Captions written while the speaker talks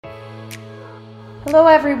Hello,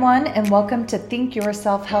 everyone, and welcome to Think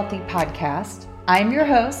Yourself Healthy podcast. I'm your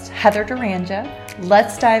host, Heather Duranja.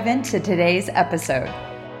 Let's dive into today's episode.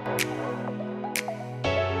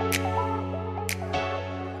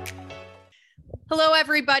 Hello,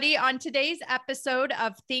 everybody. On today's episode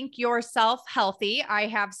of Think Yourself Healthy, I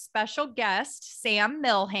have special guest, Sam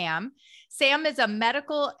Milham. Sam is a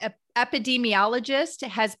medical epidemiologist,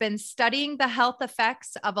 has been studying the health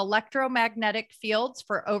effects of electromagnetic fields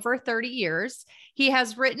for over 30 years. He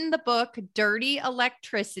has written the book Dirty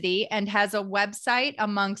Electricity and has a website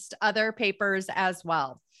amongst other papers as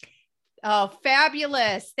well. Oh,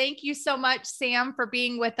 fabulous. Thank you so much, Sam, for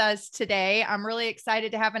being with us today. I'm really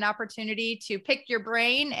excited to have an opportunity to pick your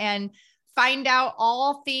brain and find out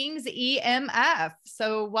all things EMF.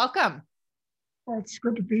 So welcome. Well, it's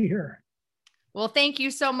good to be here. Well, thank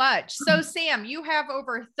you so much. So, Sam, you have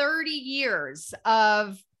over 30 years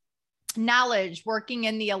of knowledge working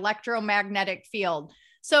in the electromagnetic field.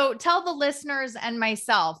 So tell the listeners and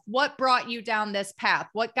myself, what brought you down this path?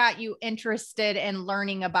 What got you interested in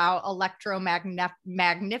learning about electromagnetic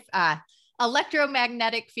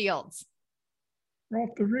fields? Well,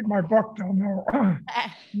 to read my book, they'll know. When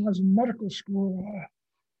I was in medical school,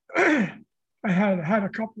 I had a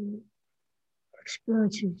couple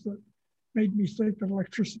experiences that made me think that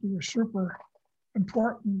electricity was super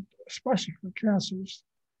important, especially for cancers.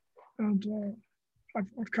 And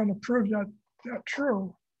I've kind of proved that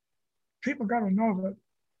true. People got to know that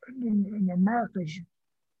in the Americas,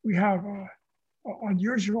 we have an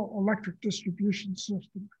unusual electric distribution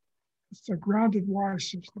system. It's a grounded wire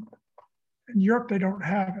system. In Europe, they don't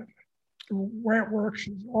have it. The way it works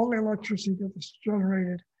is all the electricity that's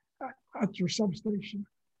generated at your substation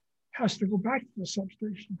has to go back to the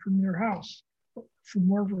substation from your house, from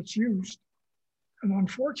wherever it's used. And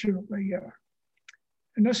unfortunately,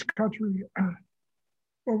 in this country,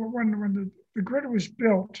 when the grid was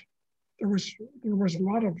built, there was a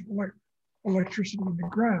lot of electricity in the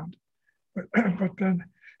ground, but then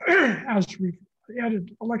as we've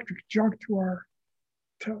added electric junk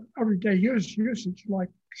to everyday usage, like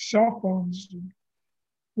cell phones and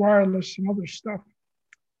wireless and other stuff,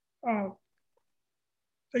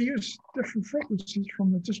 they use different frequencies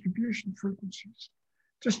from the distribution frequencies.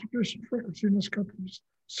 Distribution frequency in this country is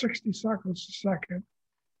 60 cycles a second,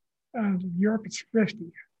 and in Europe it's 50.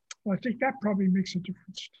 Well, I think that probably makes a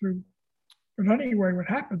difference too. But anyway, what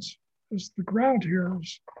happens is the ground here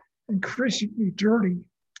is increasingly dirty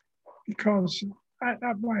because at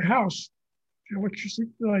my house, the electricity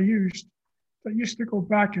that used to go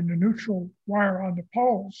back in the neutral wire on the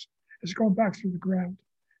poles is going back through the ground.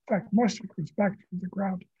 In fact, most of it goes back through the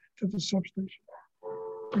ground to the substation.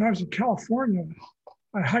 When I was in California,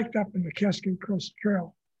 I hiked up in the Cascade Crest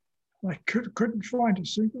Trail. I couldn't find a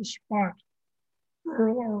single spot,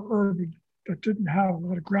 rural or urban, that didn't have a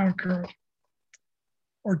lot of ground current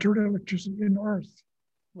or dirty electricity in the earth.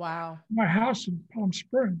 Wow. My house in Palm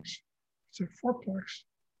Springs, it's a fourplex.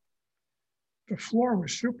 The floor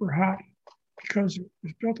was super hot because it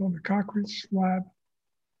was built on a concrete slab,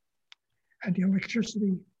 and the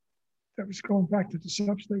electricity that was going back to the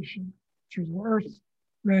substation through the earth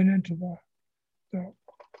ran into the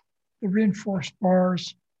reinforced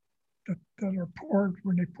bars that are poured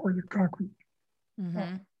when they pour your concrete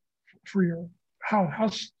for your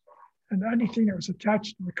house, and anything that was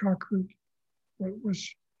attached to the concrete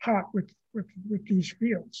was hot with these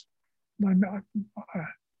fields. And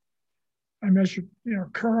I measured,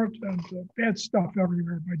 current and bad stuff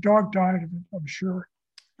everywhere. My dog died of it, I'm sure.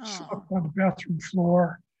 Slept on the bathroom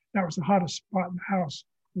floor. That was the hottest spot in the house.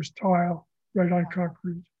 It was tile, right on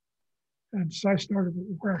concrete. And so I started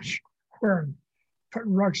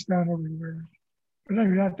putting rugs down everywhere. But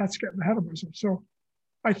anyway, that's getting ahead of myself. So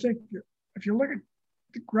I think if you look at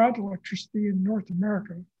the ground electricity in North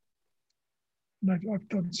America, and I've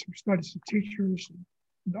done some studies of teachers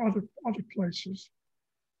and other places,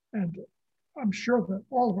 and I'm sure that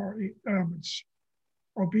all of our ailments,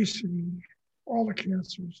 obesity, all the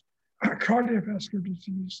cancers, cardiovascular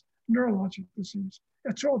disease, neurologic disease,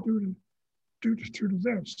 it's all due to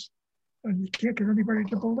this. And you can't get anybody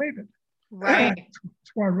to believe it. Right.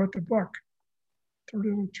 That's why I wrote the book, Dirty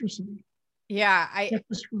Electricity. Yeah.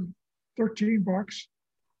 This for $13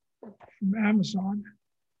 from Amazon.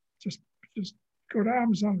 Just go to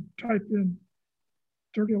Amazon and type in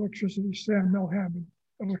Dirty Electricity, Sam Milham, and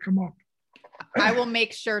it'll come up. I will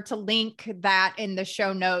make sure to link that in the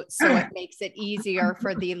show notes so it makes it easier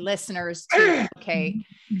for the listeners to locate.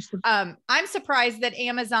 I'm surprised that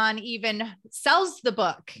Amazon even sells the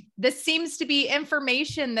book. This seems to be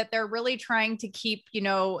information that they're really trying to keep,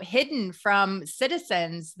 hidden from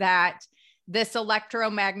citizens, that this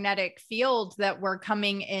electromagnetic field that we're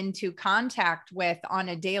coming into contact with on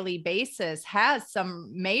a daily basis has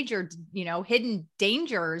some major, hidden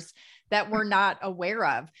dangers that we're not aware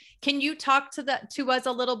of. Can you talk to us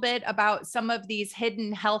a little bit about some of these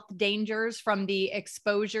hidden health dangers from the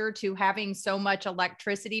exposure to having so much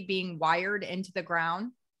electricity being wired into the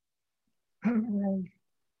ground? People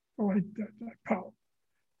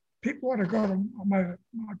want to go to my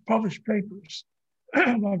published papers.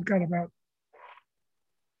 I've got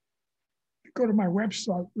go to my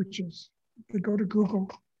website, which is, they go to Google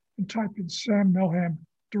and type in Sam Milham,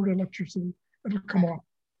 dirt electricity, it'll come up.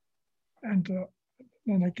 And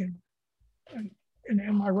then I can, and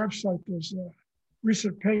in my website, there's a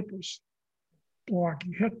recent papers blog.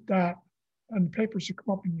 You hit that and the papers will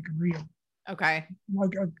come up and you can read them. Okay.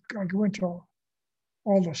 I go into all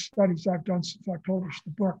the studies I've done since I published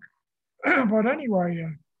the book. But anyway,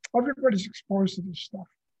 everybody's exposed to this stuff.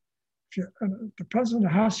 It depends on the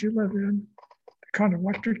house you live in, the kind of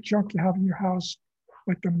electric junk you have in your house,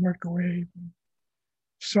 like the microwave, and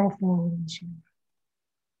cell phones,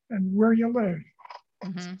 and where you live.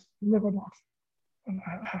 Mm-hmm. You live in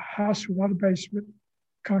a house without a basement,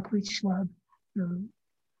 concrete slab, your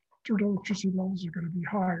dirt electricity levels are going to be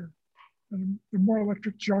higher. And the more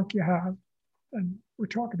electric junk you have, and we're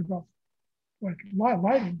talking about like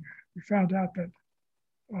lighting, we found out that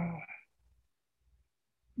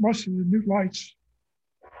most of the new lights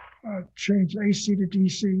change AC to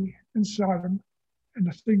DC inside them, and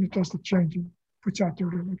the thing that does the changing puts out their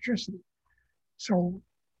electricity. So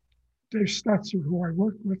Dave Stetzer, who I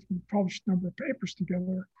worked with, we published a number of papers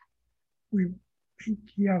together.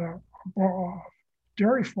 He had a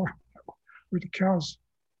dairy farm where the cows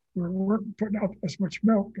were putting out as much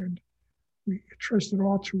milk, and we traced it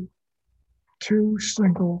all to two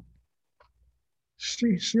single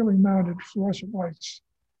ceiling-mounted fluorescent lights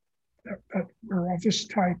that were of this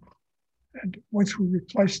type. And once we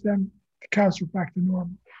replaced them, the cows were back to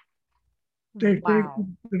normal. Dave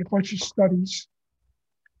did a bunch of studies.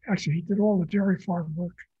 Actually, he did all the dairy farm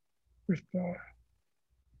work with a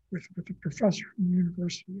professor from the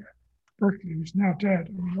University of Berkeley, who's now dead.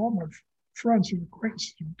 I mean, all my friends and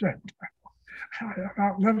acquaintances are dead. I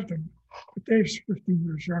outlived them, but Dave's 15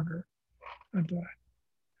 years younger. And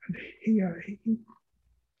he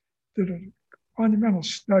did a fundamental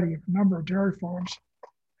study of a number of dairy farms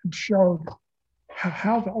and showed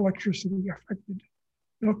how the electricity affected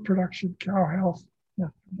milk production, cow health,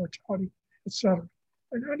 mortality, etc.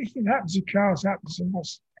 And anything that happens to cows happens in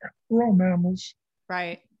us. We're all mammals.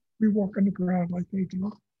 Right. We walk on the ground like they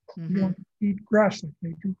do. Mm-hmm. We don't eat grass like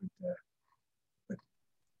they do. But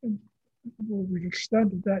we've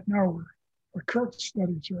extended that now. Our current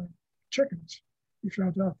studies are chickens. We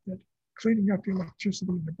found out that cleaning up the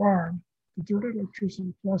electricity in the barn, the dirt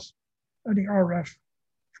electricity plus any RF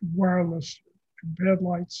from wireless, from bed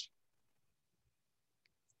lights,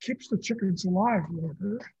 keeps the chickens alive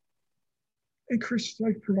longer, increases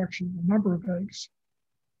egg production, the number of eggs.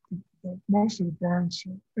 Most of the barns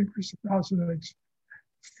increase 1,000 eggs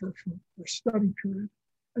for a study period,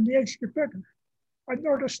 and the eggs get bigger. I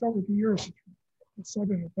noticed over the years, I've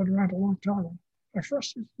been around a long time. I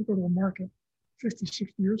first used to go to a market 50,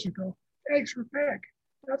 60 years ago. Eggs were big.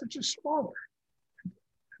 Now they're just smaller. And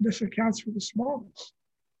this accounts for the smallness.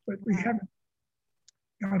 But we haven't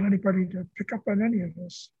got anybody to pick up on any of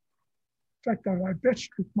this. In fact, I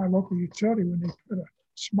bitched with my local utility when they put a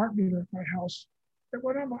smart meter at my house. It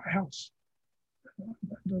went on my house.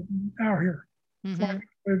 Now here, 5 years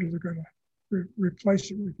later, they're going to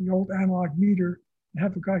replace it with the old analog meter and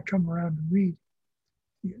have a guy come around and read.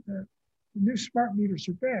 The new smart meters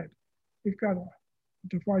are bad. They've got a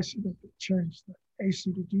device that changes the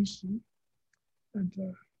AC to DC, and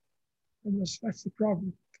that's the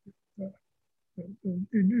problem. The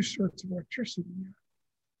new sorts of electricity,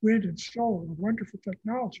 wind and solar, are wonderful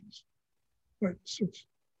technologies, but since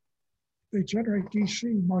they generate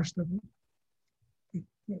DC, most of them,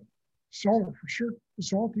 the solar for sure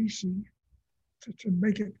is all DC. To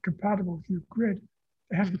make it compatible with your grid,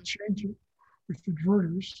 they have to change it with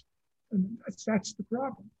inverters, and that's the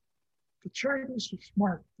problem. The Chinese are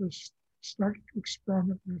smart. They're starting to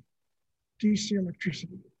experiment with DC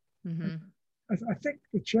electricity. Mm-hmm. I think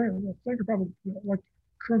the thing about like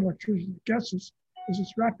current electricity that gets us is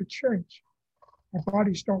it's rapid change. Our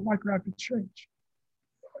bodies don't like rapid change.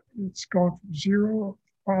 It's going from 0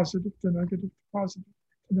 positive to negative to positive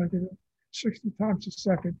to negative 60 times a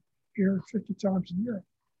second here, 50 times a year.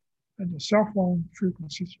 And the cell phone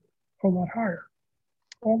frequencies are a whole lot higher.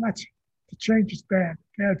 All the change is bad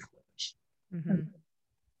for us. Mm-hmm. And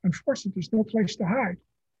unfortunately, there's no place to hide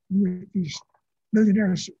with these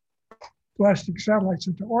millionaires blasting satellites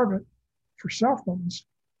into orbit for cell phones.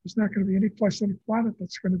 There's not going to be any place on the planet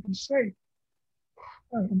that's going to be safe.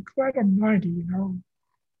 I'm glad I'm 90, you know.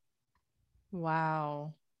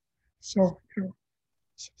 Wow. So, you know,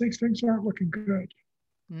 things aren't looking good.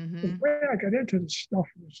 Mm-hmm. The way I got into this stuff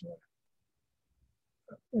was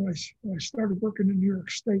when I started working in New York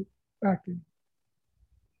State back in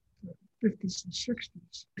the 50s and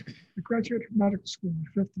 60s. I graduated from medical school in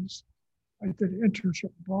the 50s. I did an internship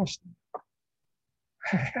in Boston.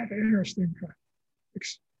 I had an interesting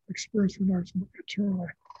experience when I was intern.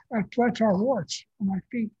 I had plantar warts on my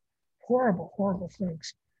feet. Horrible, horrible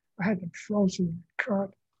things. I had them frozen and cut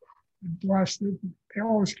and blasted. And they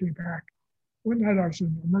always came back. One night I was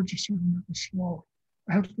in the emergency room. It was slow.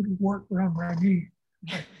 I had a little wart around my knee.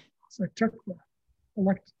 So I took the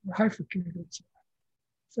bifurcated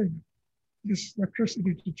thing, this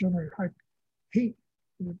electricity to generate high heat.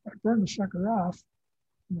 And I burned the sucker off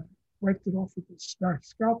and I wiped it off with a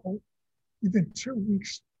scalpel. Within 2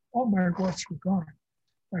 weeks, all my warts were gone.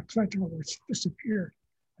 My plantar warts disappeared.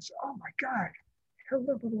 I said, oh my God, a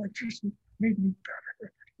little bit of electricity made me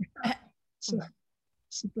better. You know?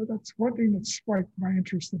 So that's one thing that spiked my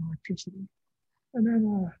interest in electricity. And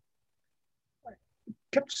then I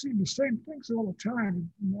kept seeing the same things all the time. And,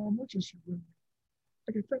 you know, I'm just really,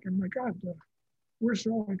 I kept thinking, my God, where's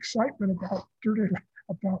all the excitement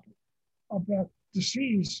about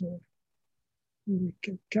disease? We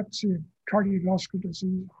kept seeing cardiovascular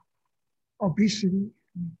disease, obesity.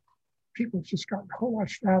 People have just gotten a whole lot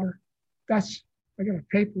fatter. I got a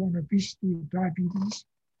paper on obesity and diabetes.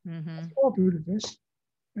 Mm-hmm. It's all due to this.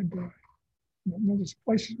 And you know, there's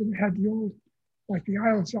places where they had the old, like the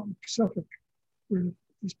islands out in the Pacific, where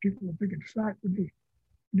these people were big and fat when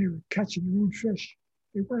they were catching their own fish.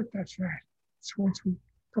 They weren't that fat. So once we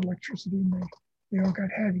put electricity in, they all got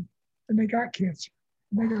heavy, and they got cancer,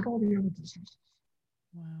 and they got all the other diseases.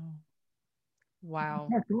 Wow. Wow.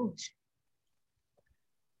 That goes.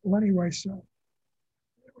 Well, anyway, so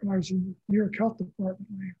when I was in the New York Health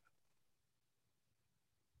Department,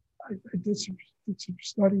 I did some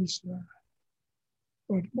studies,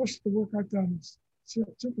 but most of the work I've done is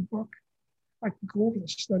it's in the book. I can go over the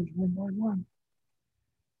studies one by one.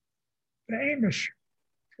 The Amish,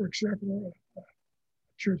 for example, a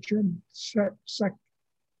German sect,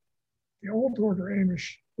 the old order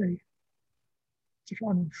Amish,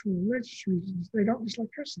 for religious reasons, they don't use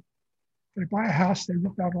electricity. They buy a house, they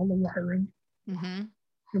rip out all the wiring. Mm-hmm.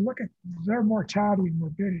 You look at their mortality and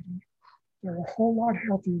morbidity, they're a whole lot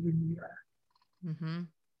healthier than we are. Mm-hmm.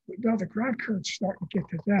 But now the ground current's starting to get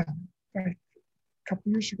to them. A couple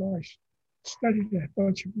of years ago, I studied a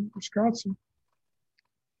bunch of Wisconsin.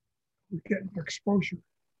 We're getting exposure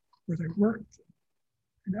where they worked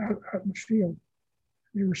and out in the field.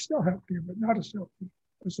 They were still healthier, but not as healthy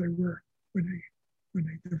as they were when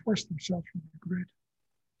they divorced themselves from the grid.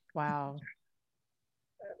 Wow.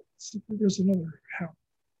 So there's another help.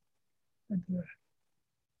 And,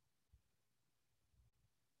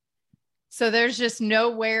 so there's just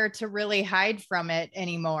nowhere to really hide from it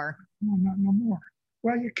anymore. No more.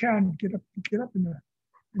 Well, you can get up in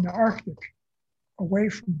the Arctic, away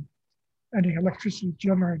from any electricity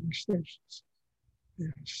generating stations. You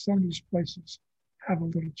know, some of these places have a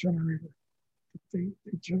little generator. They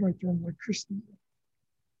generate their own electricity.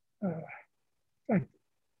 In fact,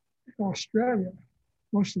 in Australia,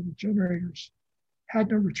 most of the generators had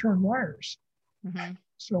no return wires. Mm-hmm.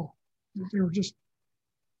 So they were just,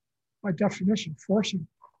 by definition, forcing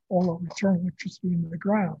all the return electricity into the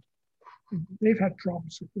ground. And they've had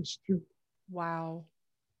problems with this too. Wow.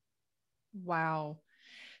 Wow.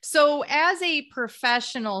 So as a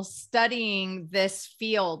professional studying this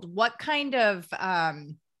field, what kind of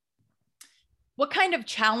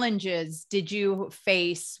challenges did you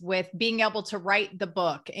face with being able to write the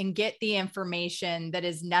book and get the information that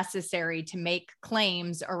is necessary to make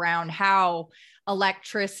claims around how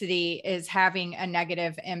electricity is having a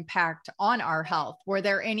negative impact on our health? Were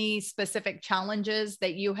there any specific challenges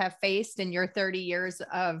that you have faced in your 30 years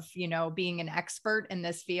of, you know, being an expert in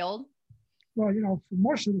this field? Well, you know, for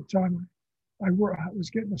most of the time, I was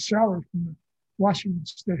getting a salary from the Washington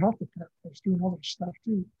State Health Department. I was doing other stuff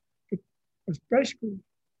too. But I was basically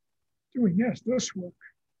doing this work.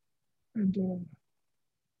 And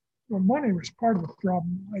well, money was part of the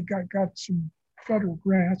problem. I got some federal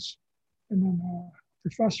grants, and then a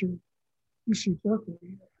professor at UC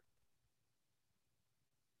Berkeley,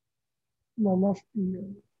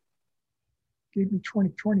 gave me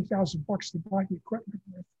 $20,000 to buy the equipment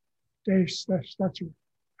with. Dave Stetzer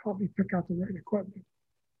helped me pick out the right equipment.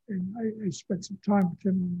 And I spent some time with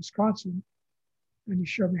him in Wisconsin, and he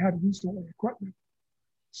showed me how to use all the equipment.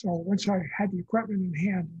 So once I had the equipment in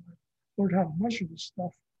hand and I learned how to measure this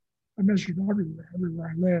stuff, I measured everywhere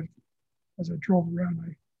I lived. As I drove around, I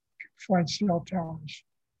could find cell towers.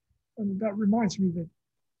 And that reminds me that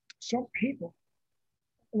some people,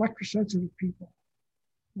 electrosensitive people,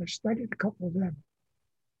 and I've studied a couple of them,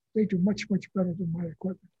 they do much, much better than my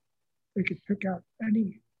equipment. They could pick out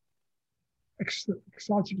any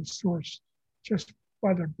exogenous source just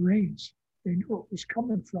by their brains. They knew it was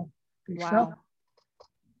coming from. They felt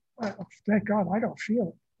it. Thank God I don't feel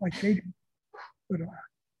it like they do. But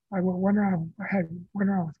I went around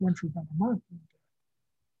with one for about a month.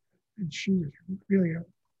 And she was really, I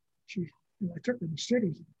took her to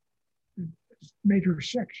cities and it made her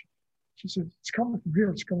sick. She said, it's coming from here,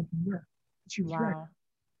 it's coming from there. And she was right.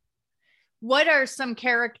 What are some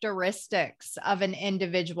characteristics of an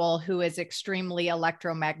individual who is extremely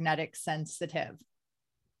electromagnetic sensitive?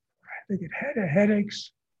 They get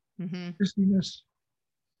headaches, dizziness,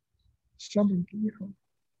 some,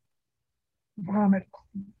 vomit,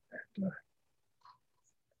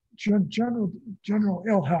 and, general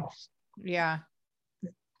ill health. Yeah.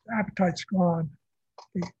 The appetite's gone.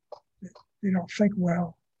 They don't think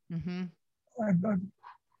well. I've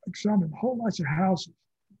examined whole lots of houses.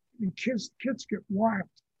 I mean, kids get wild.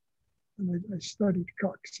 And I studied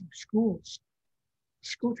some schools.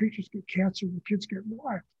 School teachers get cancer, the kids get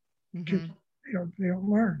wild. Kids, they don't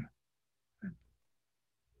learn. And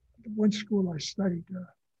the one school I studied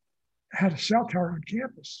had a cell tower on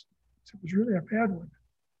campus. So it was really a bad one.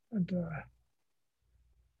 And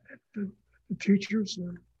the teachers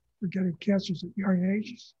were getting cancers at young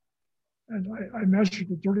ages. And I measured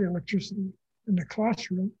the dirty electricity in the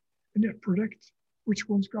classroom and it predicted which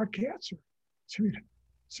ones got cancer. So you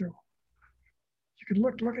can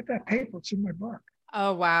look at that paper. It's in my book.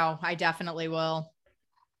 Oh, wow. I definitely will.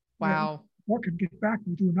 Wow. I can get back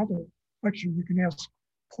and do another lecture. You can ask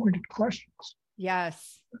pointed questions.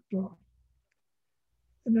 Yes. But,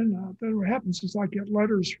 and then what happens is I get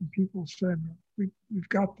letters from people saying, we've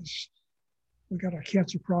got this, we got a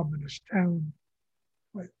cancer problem in this town.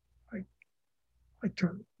 I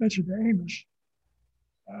mentioned to Amish,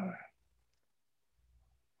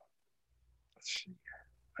 let's see.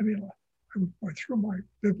 I mean, I went through my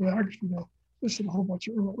bibliography and I listed a whole bunch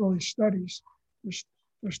of early studies.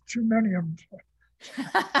 There's too many of them,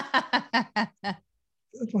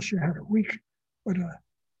 unless you had a week. But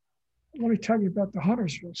let me tell you about the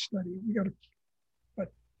Huntersville study.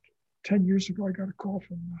 But 10 years ago, I got a call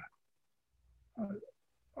from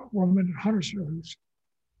a woman in Huntersville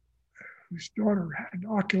whose daughter had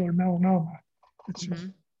ocular melanoma.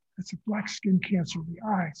 It's a black skin cancer of the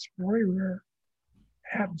eye. It's very rare.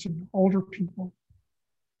 It happens in older people.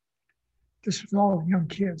 This was all young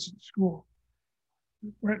kids in school.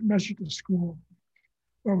 We went and measured the school.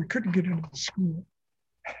 Well, we couldn't get into the school.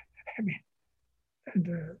 I mean,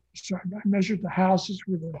 so I measured the houses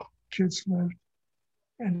where the kids lived.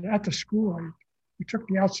 And at the school, we took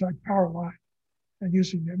the outside power line and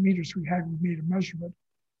using the meters we made a measurement.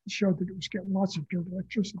 It showed that it was getting lots of dirty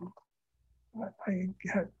electricity. I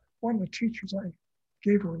had one of the teachers, I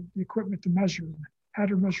gave her the equipment to measure and had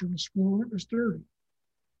her measure in the school, and it was dirty.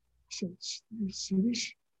 So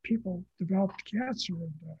these people developed cancer,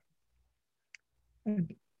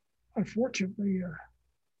 and unfortunately,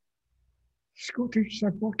 school teachers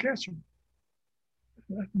have more cancer.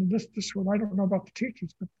 This one, I don't know about the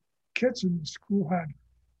teachers, but kids in the school had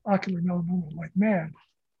ocular melanoma like mad,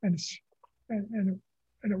 and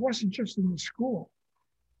it wasn't just in the school.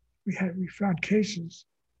 We found cases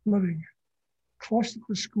living close to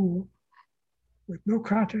the school with no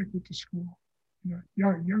contact with the school.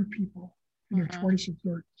 Young people in their 20s and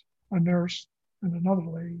 30s, a nurse and another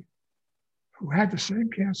lady who had the same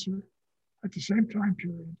cancer at the same time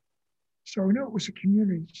period. So we knew it was a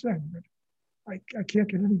community thing, but I can't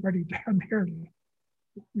get anybody down there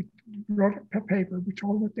we wrote a paper, we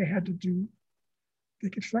told them what they had to do. They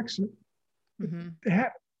could fix it. They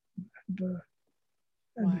have it.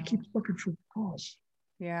 And they keep looking for the cause.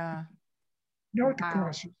 Yeah. You know what the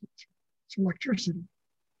cause is? It's electricity.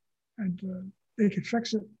 And they could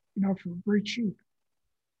fix it, for very cheap.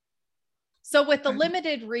 So with the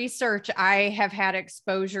limited research I have had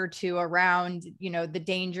exposure to around, the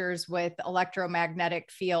dangers with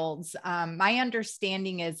electromagnetic fields, my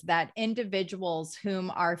understanding is that individuals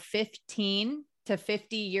whom are 15 to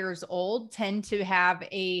 50 years old tend to have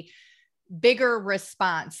a bigger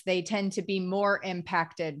response. They tend to be more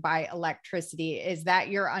impacted by electricity. Is that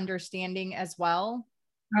your understanding as well?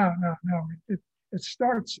 No. It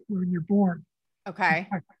starts when you're born. Okay. In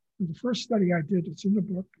fact, the first study I did, it's in the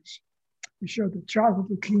book, we showed that childhood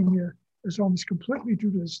leukemia is almost completely due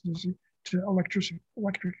to this to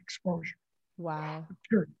electric exposure. Wow.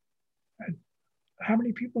 Period. And how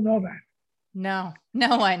many people know that? No,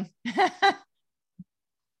 no one.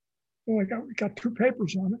 Well, we got 2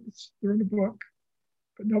 papers on it. They're in the book,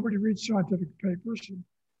 but nobody reads scientific papers,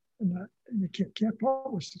 and you can't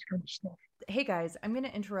publish this kind of stuff. Hey guys, I'm going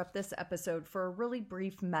to interrupt this episode for a really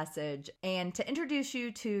brief message and to introduce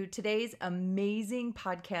you to today's amazing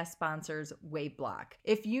podcast sponsors, WaveBlock.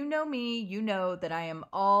 If you know me, you know that I am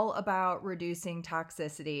all about reducing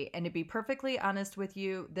toxicity. And to be perfectly honest with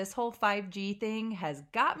you, this whole 5G thing has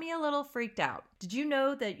got me a little freaked out. Did you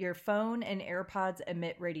know that your phone and AirPods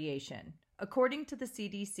emit radiation? According to the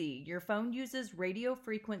CDC, your phone uses radio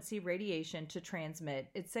frequency radiation to transmit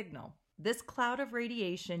its signal. This cloud of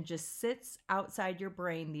radiation just sits outside your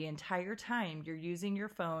brain the entire time you're using your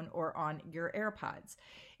phone or on your AirPods.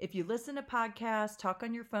 If you listen to podcasts, talk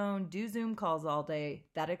on your phone, do Zoom calls all day,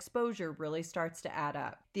 that exposure really starts to add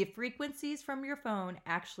up. The frequencies from your phone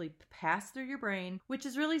actually pass through your brain, which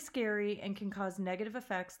is really scary and can cause negative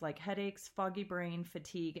effects like headaches, foggy brain,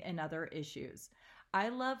 fatigue, and other issues. I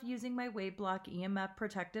love using my WaveBlock EMF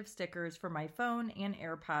protective stickers for my phone and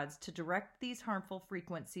AirPods to direct these harmful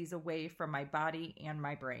frequencies away from my body and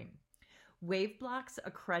my brain. WaveBlock's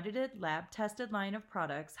accredited lab-tested line of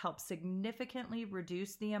products helps significantly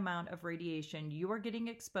reduce the amount of radiation you are getting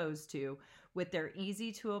exposed to with their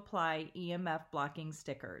easy-to-apply EMF blocking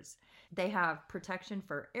stickers. They have protection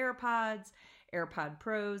for AirPods, AirPod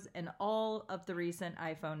Pros, and all of the recent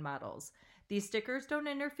iPhone models. These stickers don't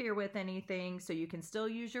interfere with anything, so you can still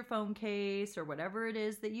use your phone case or whatever it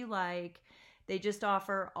is that you like. They just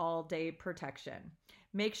offer all-day protection.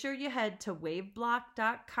 Make sure you head to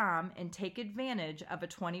waveblock.com and take advantage of a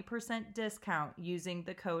 20% discount using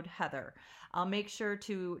the code Heather. I'll make sure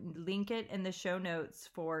to link it in the show notes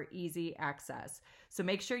for easy access. So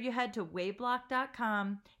make sure you head to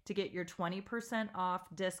waveblock.com to get your 20%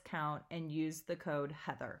 off discount and use the code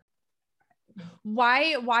Heather.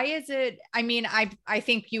 Why is it? I mean, I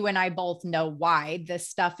think you and I both know why this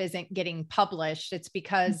stuff isn't getting published. It's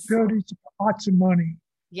because utilities lots of money.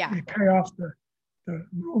 Yeah, they pay off the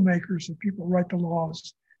rule makers, the people who write the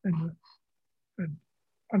laws, and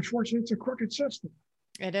unfortunately, it's a crooked system.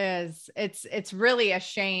 It is. It's really a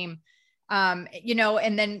shame. And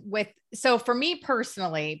then so for me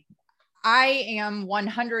personally, I am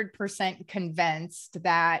 100% convinced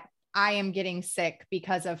that I am getting sick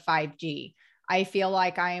because of 5G. I feel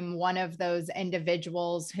like I am one of those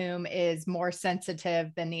individuals whom is more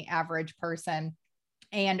sensitive than the average person.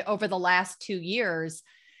 And over the last 2 years,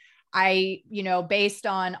 based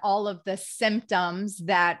on all of the symptoms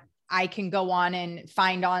that I can go on and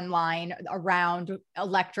find online around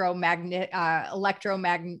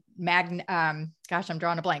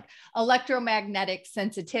electromagnetic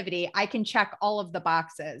sensitivity, I can check all of the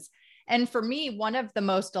boxes. And for me, one of the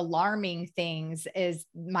most alarming things is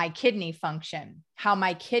my kidney function, how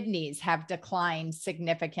my kidneys have declined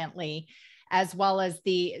significantly, as well as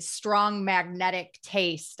the strong magnetic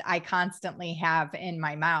taste I constantly have in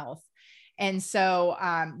my mouth. And so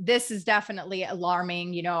this is definitely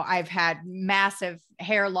alarming. You know, I've had massive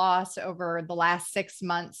hair loss over the last 6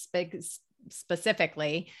 months,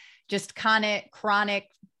 specifically, just chronic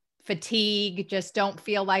fatigue, just don't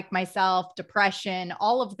feel like myself, depression,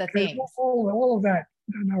 all of the things. All of that.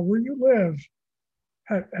 Now, where you live,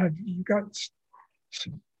 have you got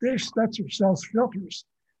Dave Stetzer sells filters.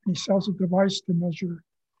 He sells a device to measure.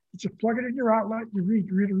 You just plug it in your outlet, you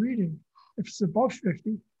read a reading. If it's above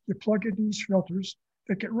 50, you plug in these filters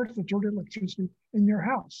that get rid of the dirty electricity in your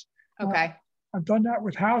house. Okay. I've done that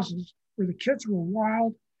with houses where the kids were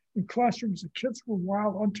wild in classrooms. The kids were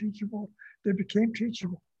wild, unteachable. They became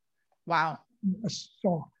teachable. Wow.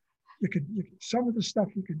 So you could some of the stuff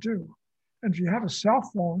you could do. And if you have a cell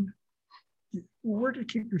phone, where do you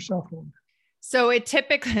keep your cell phone? So it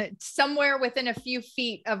typically somewhere within a few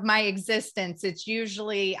feet of my existence. It's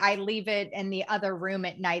usually I leave it in the other room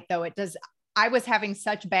at night, though. I was having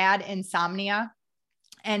such bad insomnia.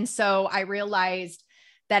 And so I realized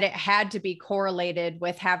that it had to be correlated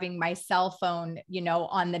with having my cell phone,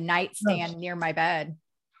 on the nightstand near my bed.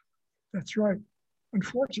 That's right.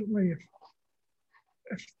 Unfortunately,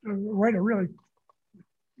 if the way to really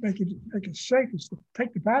make it safe is to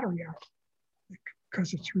take the battery out,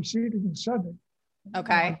 because it's receiving and sending.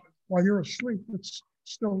 Okay. While you're asleep, it's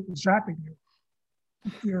still zapping you.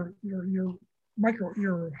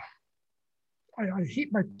 I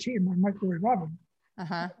heat my tea in my microwave oven.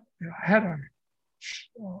 Uh-huh. I had a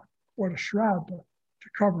shroud to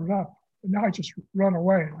cover it up, but now I just run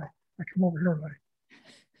away. I come over here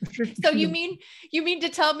and So you mean to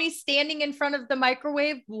tell me standing in front of the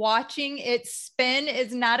microwave, watching it spin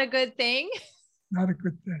is not a good thing? Not a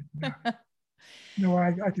good thing. No, no,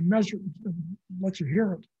 I can measure it and let you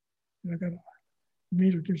hear it. I got a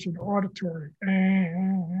meter gives you an auditory.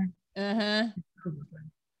 Uh-huh.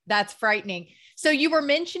 That's frightening. So you were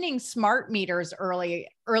mentioning smart meters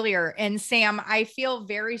earlier, and Sam, I feel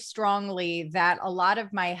very strongly that a lot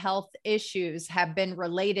of my health issues have been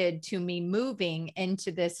related to me moving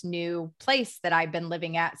into this new place that I've been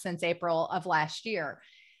living at since April of last year.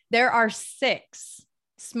 There are 6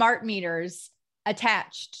 smart meters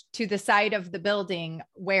attached to the side of the building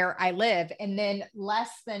where I live, and then less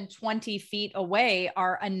than 20 feet away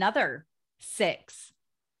are another 6.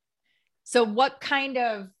 So what kind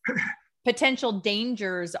of potential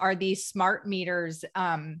dangers are these smart meters,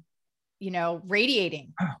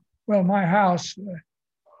 radiating? Well, my house,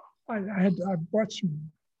 I bought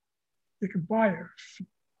some, you can buy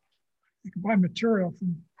material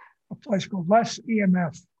from a place called Less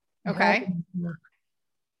EMF. Okay.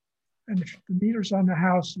 And if the meter's on the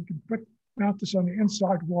house, you can mount this on the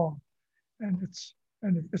inside wall, and it's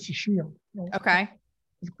a shield. Okay.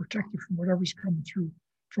 It'll protect you from whatever's coming through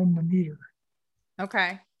from the meter.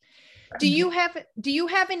 Okay. Do you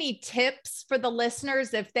have any tips for the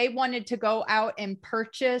listeners if they wanted to go out and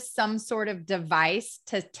purchase some sort of device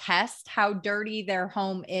to test how dirty their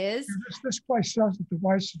home is? This place sells the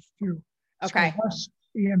devices too. Okay. Less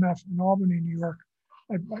EMF in Albany, New York.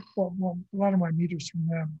 I bought a lot of my meters from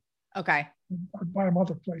them. Okay. I buy them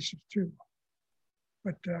other places too.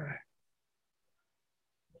 But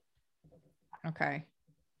okay.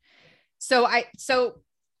 So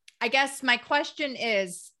I guess my question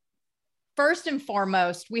is, first and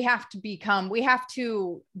foremost, we have to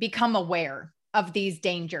become aware of these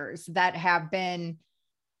dangers that have been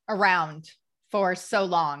around for so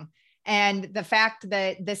long. And the fact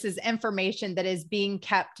that this is information that is being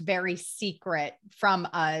kept very secret from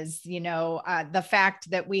us, the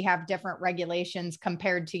fact that we have different regulations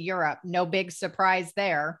compared to Europe, no big surprise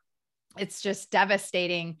there. It's just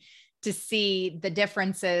devastating to see the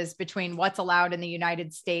differences between what's allowed in the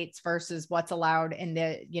United States versus what's allowed in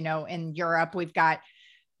in Europe. We've got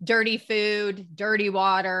dirty food, dirty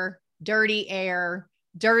water, dirty air,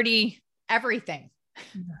 dirty everything.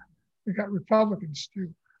 Yeah. We got Republicans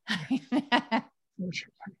too.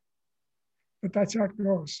 But that's how it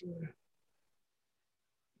goes.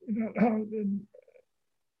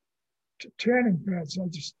 Tanning beds,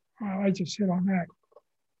 I just hit on that.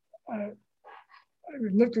 I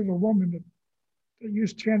lived with a woman that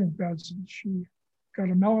used tanning beds, and she got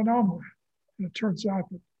a melanoma. And it turns out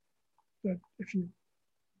that if you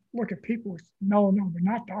look at people with melanoma,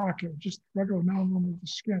 not the ocular, just regular melanoma of the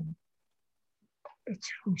skin, it's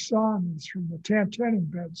from sun, it's from the tanning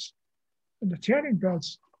beds. And the tanning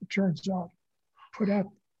beds, it turns out, put out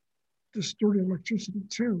this dirty electricity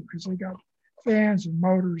too, because they got fans and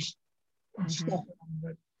motors and stuff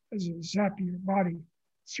that zap your body,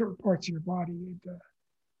 certain parts of your body. And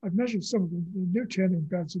I've measured some of the new tanning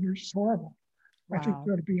beds, and they're just horrible. Wow. I think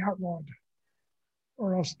they ought to be outlawed,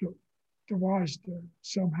 or else devised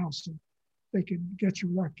somehow so they can get you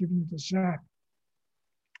without giving you the zap.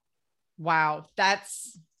 Wow,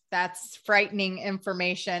 that's frightening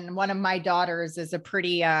information. One of my daughters is a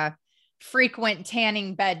pretty frequent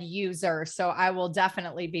tanning bed user, so I will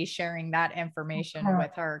definitely be sharing that information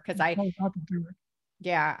with her, because I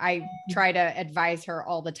try to advise her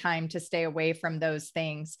all the time to stay away from those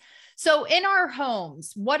things. So in our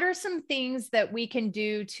homes, what are some things that we can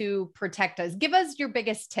do to protect us? Give us your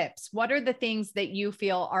biggest tips. What are the things that you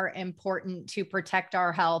feel are important to protect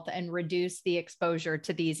our health and reduce the exposure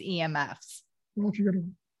to these EMFs? Well, if you're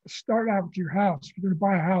going to start out with your house, if you're going to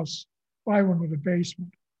buy a house, buy one with a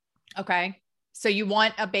basement. Okay. So you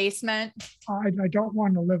want a basement? I don't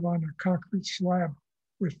want to live on a concrete slab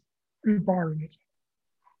with rebar in it.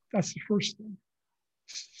 That's the first thing.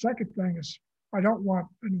 Second thing is, I don't want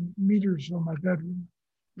any meters on my bedroom.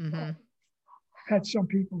 Mm-hmm. I've had some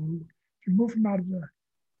people who, if you move them out of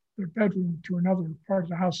their bedroom to another part of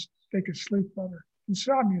the house, they could sleep better.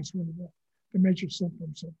 Insomnia is one of the major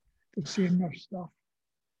symptoms of seeing enough stuff.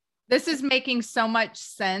 This is making so much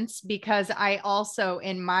sense, because I also,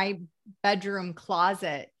 in my bedroom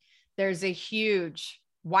closet, there's a huge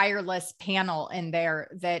wireless panel in there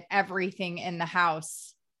that everything in the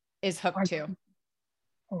house is hooked to.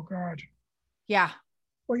 Oh God. Yeah.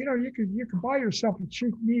 Well, you can buy yourself a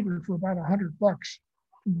cheap meter for about $100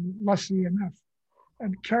 from Less EMF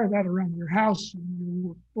and carry that around your house and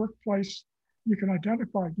your workplace. You can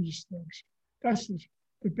identify these things. That's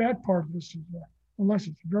the bad part of this is unless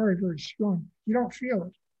it's very, very strong, you don't feel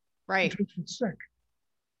it. Right. Until you get sick.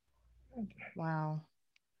 Wow.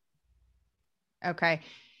 Okay.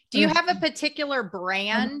 Do you have a particular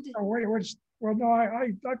brand? Well, no,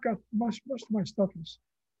 I've got most of my stuff is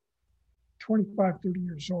 25, 30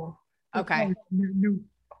 years old. Okay. New,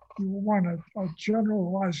 you want a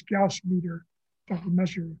generalized Gauss meter that will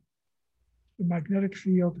measure the magnetic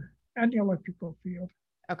field and the electrical field.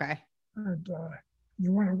 Okay. And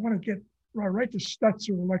you want to get right to Stetzer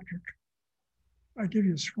Electric. I give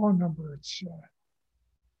you his phone number. It's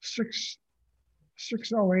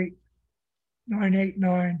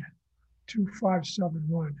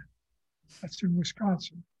 608-989-2571. That's in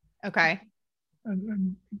Wisconsin. Okay.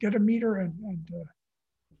 And get a meter and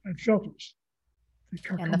filters.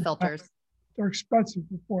 And the filters. They're expensive,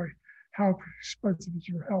 but boy, how expensive is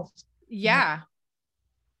your health? Yeah.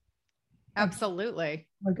 Absolutely.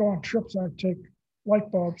 I go on trips, I take light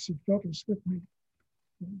bulbs and filters with me.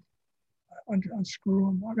 I unscrew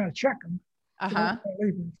them. I gotta check them. Uh-huh.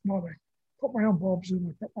 If not, I put my own bulbs in,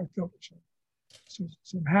 I put my filters in. So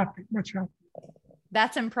I'm happy, much happier.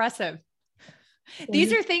 That's impressive.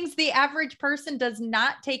 These are things the average person does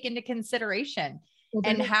not take into consideration,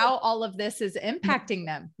 and how all of this is impacting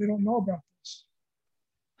them. They don't know about this.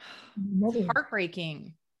 It's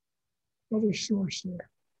heartbreaking. Another source there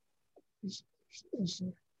is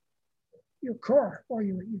your car. While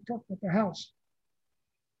you talk about the house,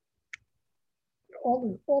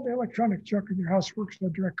 all the electronic junk in your house works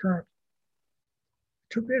on direct current.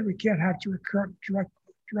 Too bad we can't have direct current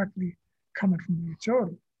directly coming from the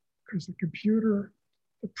utility, because the computer,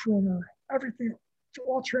 the printer, everything,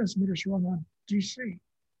 all transmitters run on DC.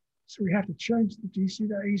 So we have to change the DC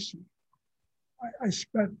to AC. I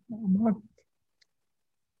spent a month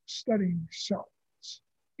studying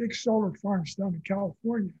big solar farms down in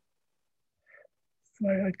California.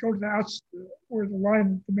 And I'd go to the house where the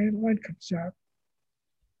main line comes out.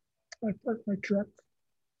 I parked my truck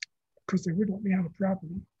because they wouldn't let me on the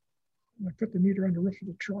property. And I put the meter on the roof of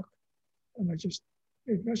the truck, and I just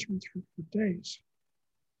made measurements for days.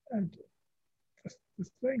 And the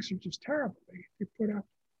things are just terrible. They put out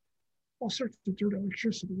all sorts of dirt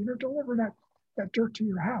electricity, and they're delivering that dirt to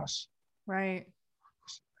your house. Right.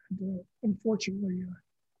 And, unfortunately,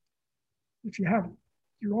 if you have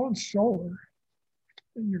your own solar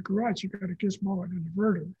in your garage, you've got a gizmo and an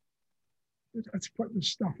inverter that's putting this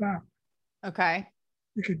stuff out. Okay.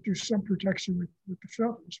 You could do some protection with the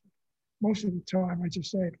filters. Most of the time, I just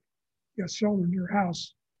say, you got solar in your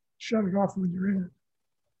house, shut it off when you're in it.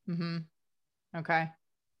 Mm-hmm. Okay.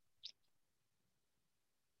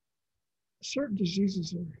 Certain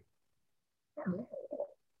diseases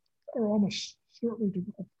are almost certainly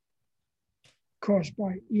caused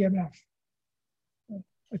by EMF.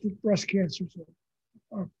 I think breast cancer is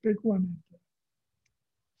a big one.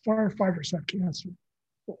 Firefighters have cancer.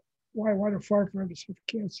 Why do firefighters have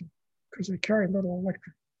cancer? Because they carry little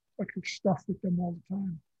electric stuff with them all the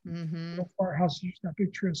time. Mm-hmm. Firehouses use that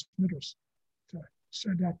big transmitters to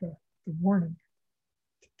send out the warning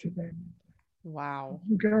to them. Wow.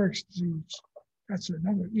 Lou Gehrig's disease, that's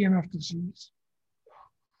another EMF disease.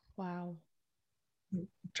 Wow. The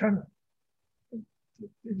tennis, it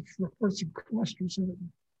reports some clusters of it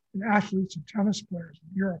in athletes and tennis players in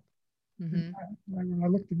Europe. Mm-hmm. When I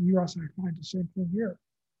looked in the US, I find the same thing here.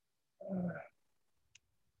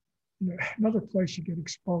 Another place you get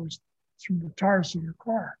exposed is from the tires of your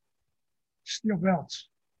car, steel belts.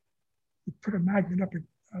 You put a magnet up,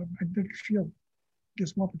 a magnetic field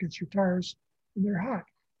gets them up against your tires, and they're hot.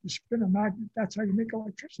 You spin a magnet, that's how you make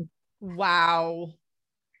electricity. Wow.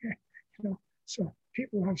 So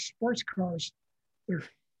people who have sports cars, they're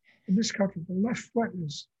in this country, the left foot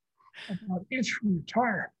is about an inch from your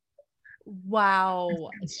tire. Wow.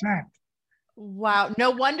 It's sad. Wow.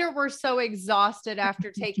 No wonder we're so exhausted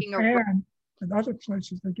after taking Japan and other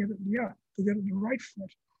places, they get it in the right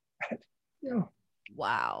foot.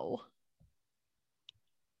 Wow.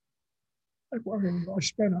 I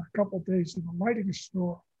spent a couple of days in a lighting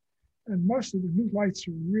store, and most of the new lights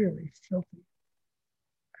are really filthy.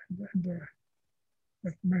 And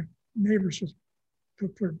like my neighbors just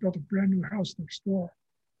built a brand new house next door.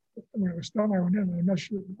 When it was done, I went in and I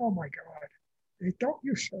measured it. Oh my God! They don't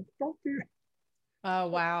use it. Don't do it. Oh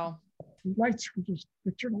wow! The lights were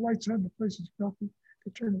they turn the lights on. The place is filthy.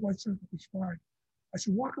 They turn the lights on. It was fine. I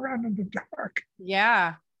said, walk around in the dark.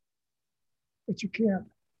 Yeah. But you can't.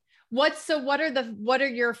 What are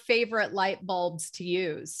your favorite light bulbs to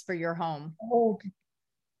use for your home?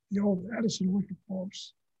 The old Edison electric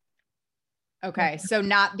bulbs. Okay, so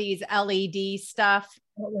not these LED stuff.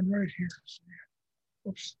 That one right here. So,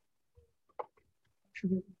 yeah. Oops.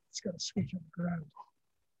 It's got a switch on the ground.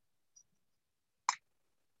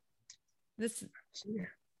 This. So, yeah.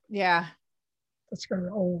 Yeah. That's got an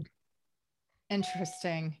old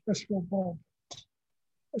Interesting. decibel bulb.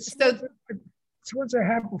 So, It's ones I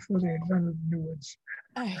had before they invented the new ones.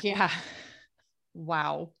 yeah.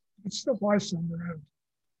 Wow. But still buy some around.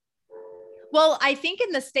 Well, I think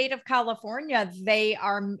in the state of California,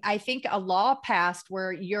 I think a law passed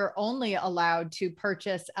where you're only allowed to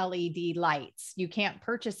purchase LED lights. You can't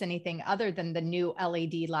purchase anything other than the new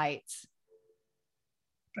LED lights.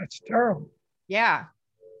 That's terrible. Yeah.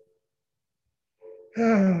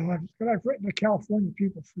 But I've written to California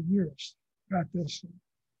people for years about this.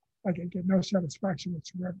 I can get no satisfaction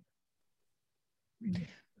whatsoever. I mean,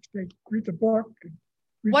 if they read the book.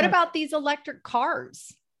 What about these electric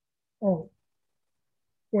cars? Oh,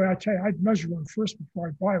 boy, I tell you, I'd measure one first before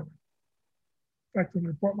I buy one. In fact, when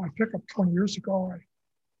I bought my pickup 20 years ago,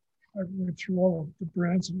 I went through all of the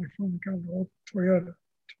brands and I finally got an old Toyota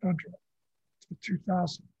Tundra. It's a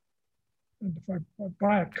 2000. And if I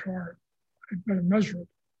buy a car, I'd better measure it.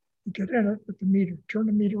 You get in it with the meter, turn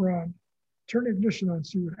the meter on, turn the ignition on,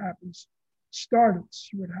 see what happens. Start it,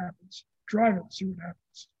 see what happens. Drive it, see what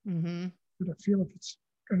happens. Mm-hmm. Get a feel if it's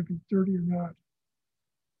going to be dirty or not.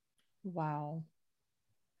 Wow.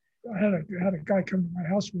 I had a guy come to my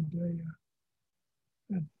house one day,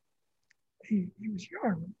 and he was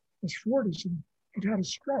young, in his 40s, and he'd had a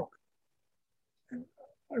stroke. And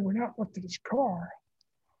I went out, looked at his car.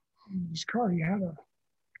 In his car, he had a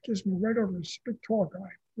gizmo right over his big tall guy,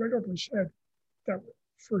 right over his head, that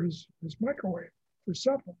for his microwave, for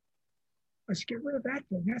cell phone. I said, get rid of that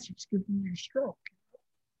thing. That's what's giving you a stroke.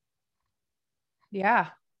 Yeah.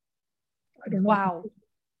 I don't know. Wow.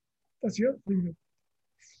 That's the other thing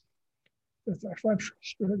that I find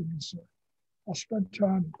frustrating is I'll spend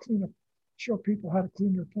time and clean up, show people how to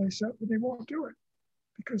clean their place up, but they won't do it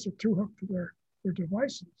because they're too hooked to their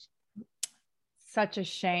devices. Such a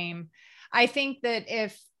shame. I think that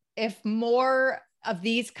if more of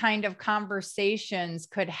these kind of conversations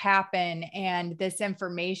could happen and this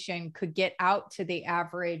information could get out to the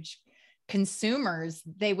average consumers,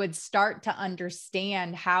 they would start to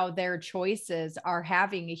understand how their choices are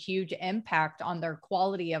having a huge impact on their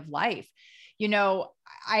quality of life. You know,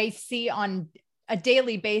 I see on a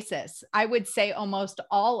daily basis, I would say almost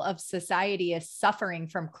all of society is suffering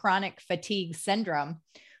from chronic fatigue syndrome,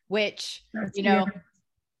 which,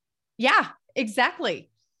 yeah, exactly.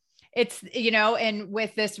 It's, and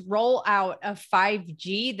with this rollout of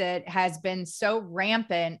 5G that has been so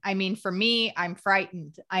rampant, I mean, for me, I'm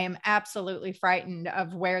frightened. I am absolutely frightened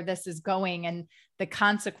of where this is going and the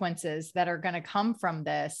consequences that are going to come from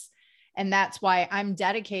this. And that's why I'm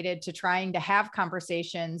dedicated to trying to have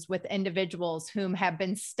conversations with individuals whom have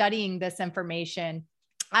been studying this information.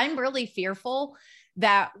 I'm really fearful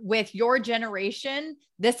that with your generation,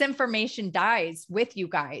 this information dies with you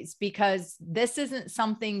guys, because this isn't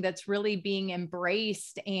something that's really being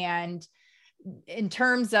embraced. And in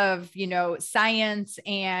terms of, science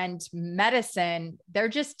and medicine, they're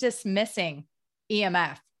just dismissing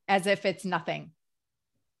EMF as if it's nothing.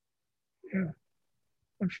 Yeah,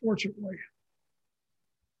 unfortunately.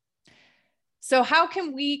 So how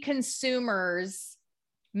can we consumers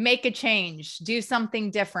make a change, do something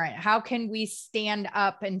different? How can we stand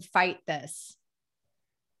up and fight this?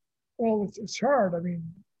 Well, it's hard. I mean,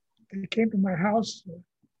 they came to my house.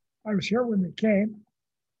 I was here when they came,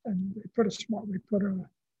 and they put a smart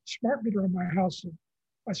meter on my house. And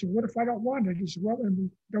I said, "What if I don't want it?" He said, "Well, then we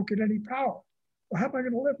don't get any power." Well, how am I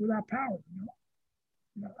going to live without power?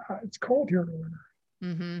 It's cold here in the winter.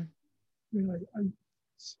 Mm-hmm. I mean,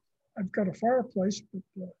 I've got a fireplace,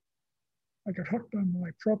 but I got hooked on my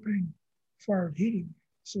propane-fired heating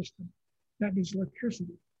system. That needs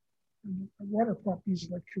electricity. And a water pump needs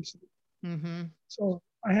electricity. Mm-hmm. So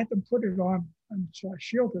I had them put it on, and so I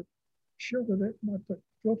shielded it, and I put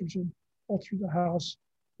filters in all through the house,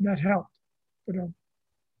 and that helped. But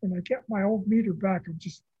when I get my old meter back,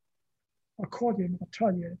 I'll call you and I'll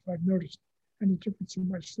tell you if I've noticed any difference in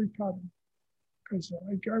my sleep pattern, because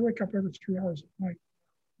I wake up every 3 hours at night.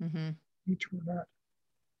 Mm-hmm. Need to or not.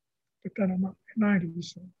 But then I'm not 90,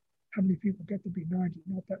 so how many people get to be 90?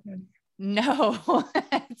 Not that many. No,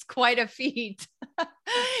 it's quite a feat.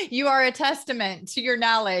 You are a testament to your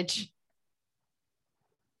knowledge.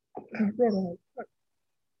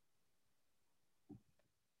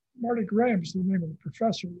 Marty Graham's the name of the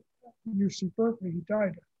professor at UC Berkeley. He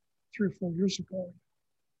died 3 or 4 years ago.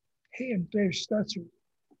 He and Dave Stetzer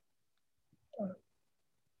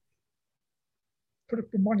put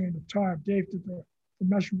up the money and the time. Dave did the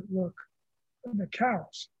measurement work on the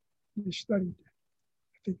cows. They studied,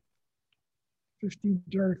 I think, 15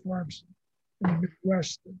 dairy farms in the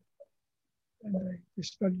Midwest, and they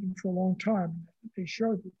studied them for a long time. They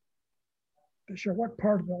showed that they show what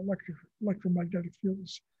part of the electromagnetic field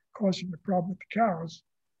is causing the problem with the cows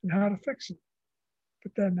and how to fix it.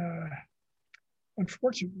 But then,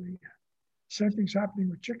 unfortunately, same thing's happening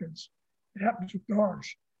with chickens. It happens with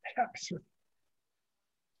dogs. Happens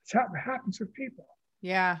with people.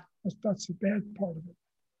 Yeah. That's the bad part of it.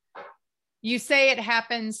 You say it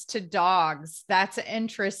happens to dogs. That's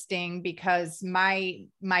interesting because my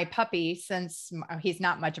puppy, since he's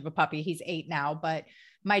not much of a puppy, he's 8 now, but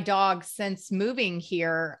my dog, since moving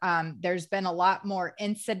here, there's been a lot more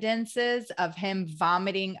incidences of him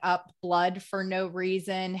vomiting up blood for no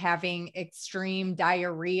reason, having extreme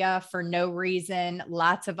diarrhea for no reason,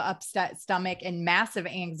 lots of upset stomach and massive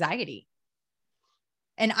anxiety.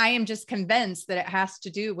 And I am just convinced that it has to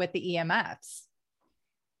do with the EMFs.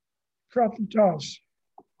 Probably does.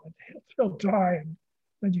 He'll die, and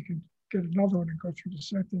then you can get another one and go through the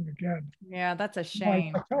same thing again. Yeah, that's a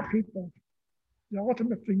shame. I tell people the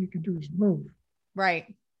ultimate thing you can do is move.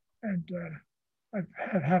 Right. And I've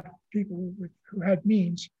had people who had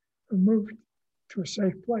means who moved to a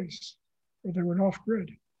safe place where they were off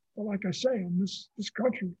grid. But like I say, in this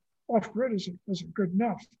country, off grid isn't good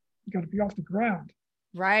enough. You got to be off the ground.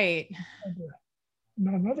 Right. And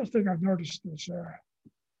another thing I've noticed is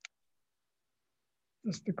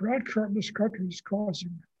the ground current in this country is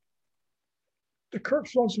causing the current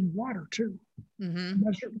flows in water too,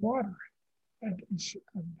 measured water, and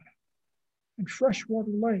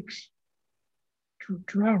freshwater lakes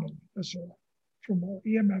drowning from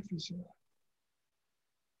EMF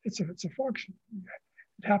it's a function.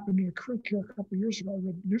 It happened in a creek here a couple of years ago. I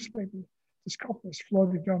read the newspaper. This couple was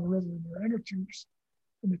floating down the river in their inner tubes,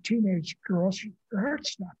 and the teenage girls, her heart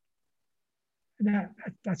stopped. And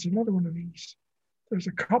that's another one of these. There's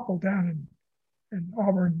a couple down in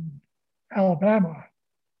Auburn, Alabama,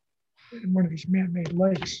 in one of these man-made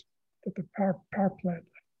lakes that the power plant,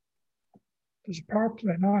 there's a power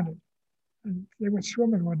plant on it. And they went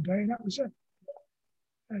swimming one day, and that was it.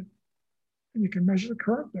 And you can measure the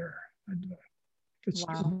current there. And if it's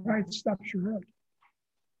right, it stops your heart.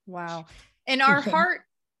 Wow. And our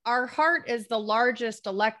heart is the largest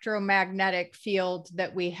electromagnetic field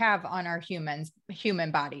that we have on our human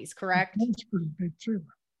bodies, correct? It's pretty big too.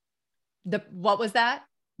 What was that?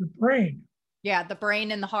 The brain. Yeah, the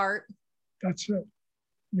brain and the heart. That's it.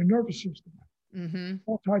 Your nervous system.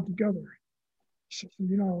 All tied together. So,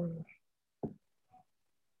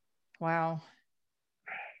 wow.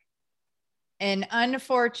 And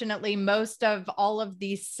unfortunately, most of all of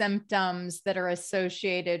these symptoms that are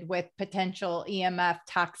associated with potential EMF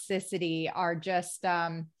toxicity are just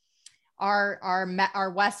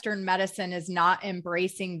our Western medicine is not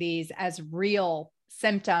embracing these as real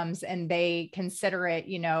symptoms, and they consider it,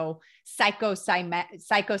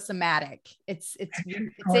 psychosomatic. It's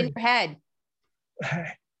in your head.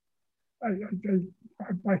 I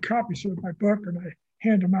buy copies of my book and I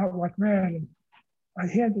hand them out like mad, and I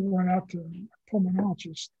handed one out to a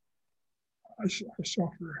pulmonologist. I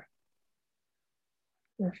suffer.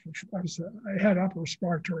 I had upper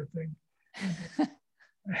respiratory thing.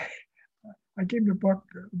 I gave him the book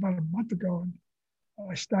about a month ago, and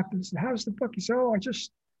I stopped and said, "How's the book?" He said, "Oh, I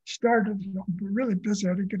just started. I'm really busy.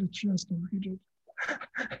 I didn't get a chance to read it."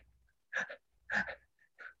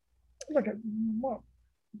 Look at what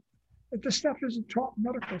this stuff isn't taught in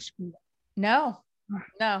medical school. No.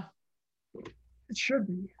 It should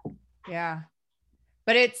be. Yeah.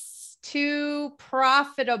 But it's too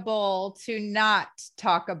profitable to not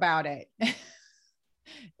talk about it.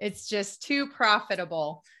 It's just too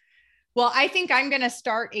profitable. Well, I think I'm going to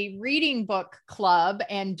start a reading book club,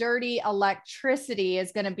 and Dirty Electricity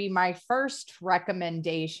is going to be my first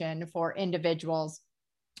recommendation for individuals.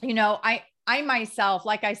 I myself,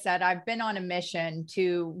 like I said, I've been on a mission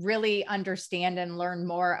to really understand and learn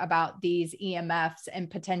more about these EMFs and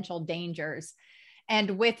potential dangers.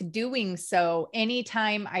 And with doing so,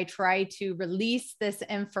 anytime I try to release this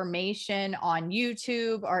information on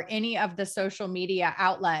YouTube or any of the social media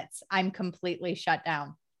outlets, I'm completely shut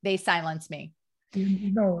down. They silence me.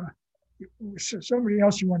 Somebody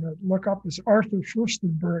else you want to look up is Arthur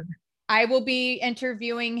Furstenberg. I will be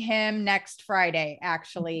interviewing him next Friday,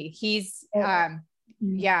 actually. He's, yeah.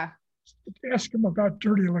 Ask him about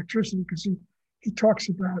dirty electricity, because he talks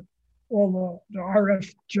about all the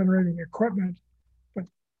RF generating equipment. But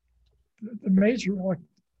the major,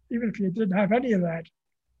 even if you didn't have any of that,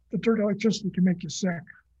 the dirty electricity can make you sick.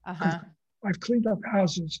 I've cleaned up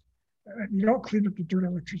houses. You don't clean up the dirty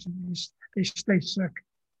electricity, they stay sick.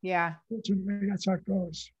 Yeah. That's how it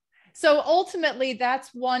goes. So ultimately,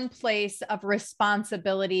 that's one place of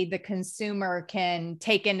responsibility the consumer can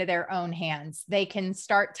take into their own hands. They can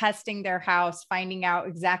start testing their house, finding out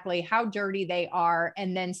exactly how dirty they are,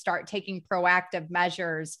 and then start taking proactive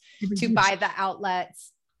measures to buy the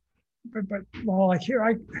outlets. But well, like here,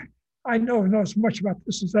 I know as much about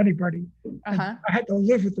this as anybody. And I had to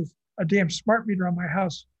live with a damn smart meter on my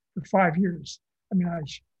house for 5 years. I mean,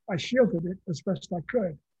 I shielded it as best I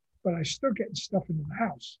could, but I still getting stuff into the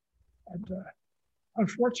house. And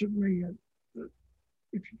unfortunately,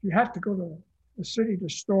 if you have to go to the city, to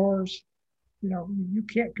stores, you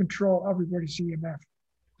can't control everybody's EMF.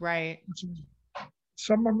 Right.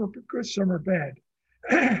 Some of them are good, some are bad.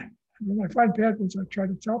 When I find bad ones, I try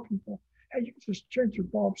to tell people, hey, you can just change your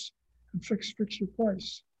bulbs and fix your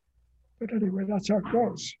place. But anyway, that's how it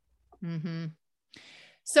goes. Mm-hmm.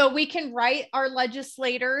 So we can write our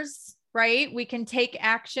legislators, right? We can take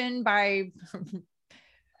action by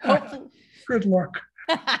hopefully. Good luck.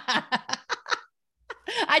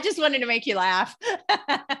 I just wanted to make you laugh.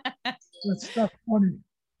 That's not funny.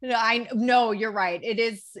 No, you're right.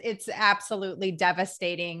 It's absolutely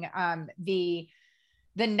devastating. The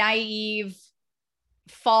naive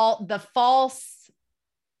the false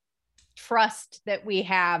trust that we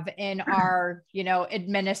have in our,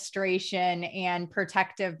 administration and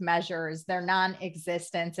protective measures, they're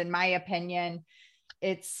non-existent. In my opinion,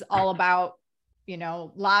 it's all about,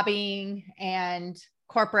 lobbying and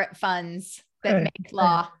corporate funds that make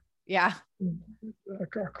law. Yeah. A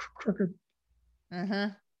crooked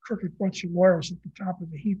bunch of lawyers at the top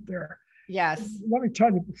of the heap there. Yes. Let me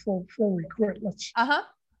tell you before we quit. Uh-huh.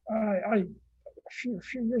 A few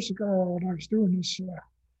years ago when I was doing this,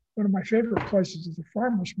 one of my favorite places is the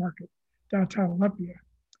farmers market downtown Olympia.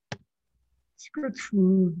 It's good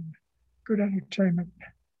food, good entertainment.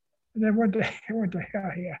 And then one day,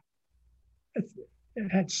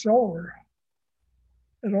 it had solar.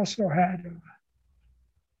 It also had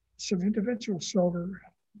some individual solar,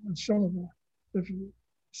 and some of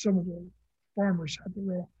the farmers had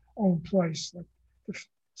their own place, like the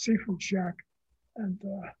seafood shack. And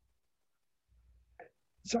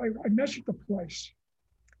so I measured the place.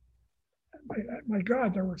 My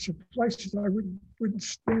God, there were some places I wouldn't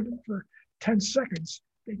stand in for 10 seconds.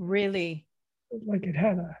 Really? Like it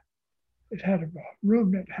had a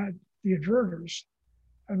room that had the inverters,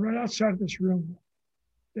 and right outside of this room,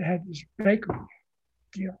 they had this bakery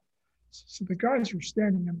deal. So the guys were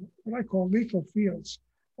standing in what I call lethal fields.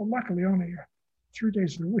 Well, luckily only 3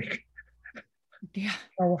 days a week. Yeah.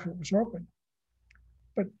 How often it was open.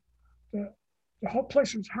 But the whole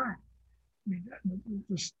place was hot. I mean,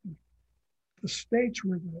 the stage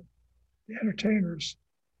where the entertainers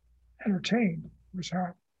entertained was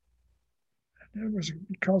hot. And it was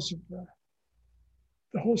because of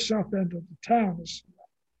the whole south end of the town was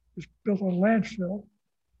built on landfill,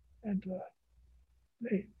 and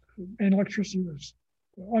the main electricity was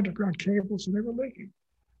underground cables, and they were leaking.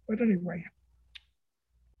 But anyway,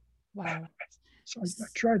 wow. So I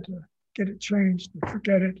tried to get it changed, but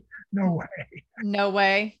forget it. No way. No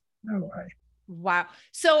way. No way. Wow.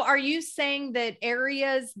 So are you saying that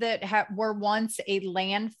areas that were once a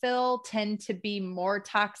landfill tend to be more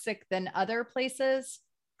toxic than other places?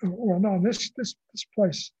 Well, no, this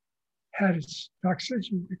place had its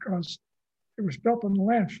toxicity because it was built on the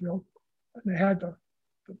landfill, and they had the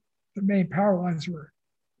main power lines were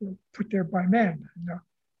put there by men. In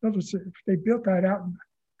other words, if they built that out in the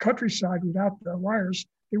countryside without the wires,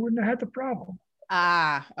 they wouldn't have had the problem.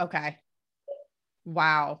 Ah, okay.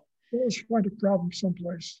 Wow. Always find a problem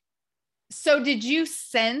someplace. So did you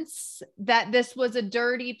sense that this was a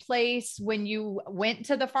dirty place when you went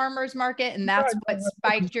to the farmer's market, and that's what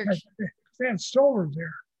spiked your... They had solar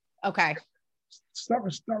there. Okay. So that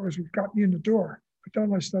was what got me in the door. But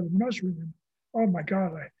then I started measuring them. Oh my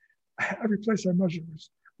God, every place I measured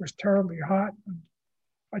was terribly hot. And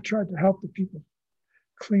I tried to help the people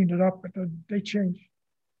clean it up, but then they changed.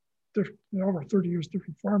 Over 30 years,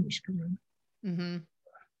 different farmers come in. Mm-hmm.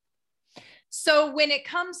 So when it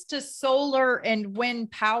comes to solar and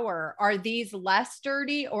wind power, are these less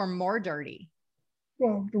dirty or more dirty?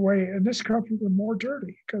 Well, the way in this country, they're more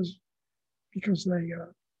dirty because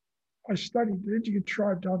I studied the Indian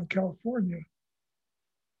tribe down in California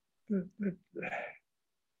that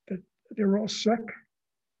they were all sick.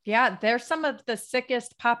 Yeah, they're some of the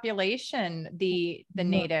sickest population, the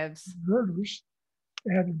natives. Inverters.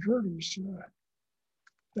 They had inverters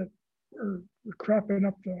that were crapping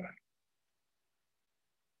up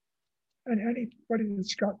and anybody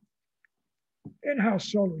that's got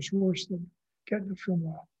in-house solar is worse than getting it from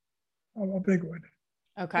a big one.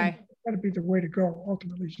 Okay. That'd be the way to go.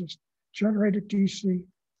 Ultimately, just generate it DC,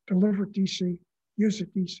 deliver it DC, use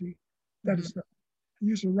it DC. That is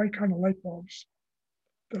use the right kind of light bulbs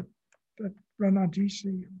that run on DC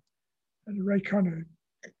and the right kind of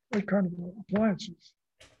appliances.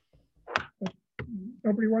 But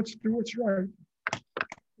nobody wants to do what's right or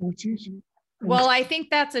what's easy. Well, I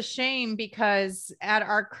think that's a shame because at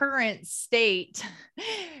our current state,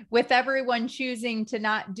 with everyone choosing to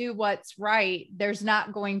not do what's right, there's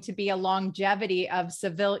not going to be a longevity of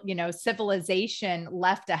civilization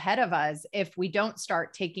left ahead of us if we don't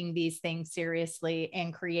start taking these things seriously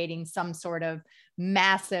and creating some sort of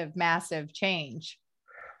massive, massive change.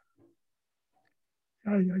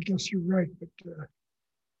 I guess you're right, but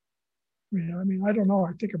I mean, I don't know.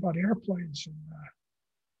 I think about airplanes and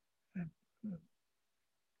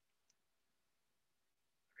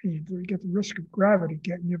you get the risk of gravity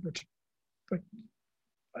getting you, but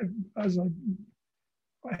I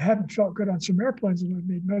hadn't felt good on some airplanes, and I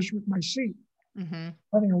made measurement my seat.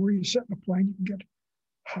 Depending on where you sit in the plane, you can get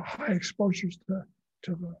high exposures to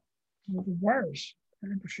the wires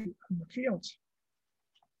in the fields.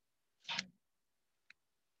 I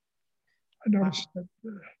noticed that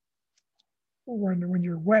when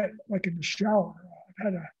you're wet, like in the shower, I've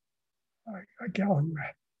had a gal who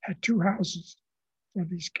had two houses. One of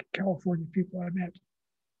these California people I met,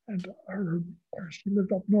 and she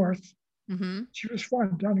lived up north. She was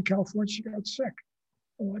fine. Down in California, she got sick.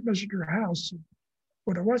 Well, I measured her house, and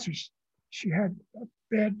what it was she had a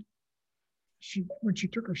bed. When she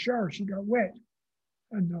took a shower, she got wet,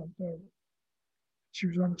 and she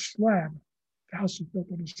was on a slab. The house was built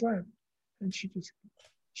on a slab, and she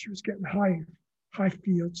was getting high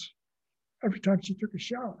fields every time she took a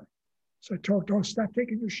shower. So I told her, don't stop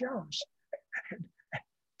taking your showers.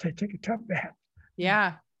 To take a tub bath.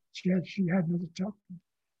 Yeah. She had another tub,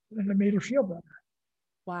 and it made her feel better.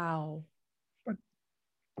 Wow. But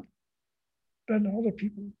then other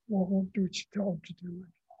people won't do what you tell them to do.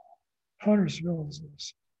 Huntersville is a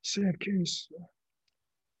sad case.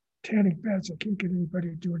 Tanning beds, I can't get anybody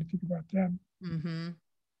to do anything about them.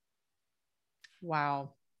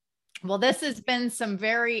 Wow. Well, this has been some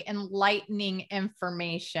very enlightening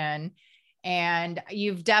information, and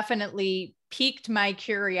you've definitely piqued my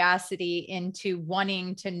curiosity into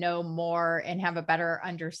wanting to know more and have a better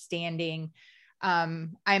understanding.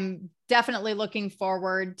 I'm definitely looking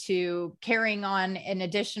forward to carrying on an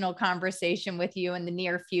additional conversation with you in the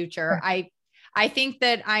near future. I think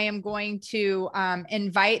that I am going to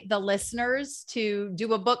invite the listeners to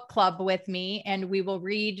do a book club with me, and we will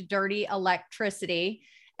read Dirty Electricity.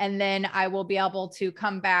 And then I will be able to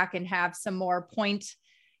come back and have some more point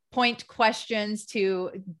questions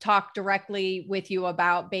to talk directly with you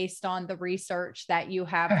about based on the research that you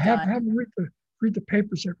have done. Have them read the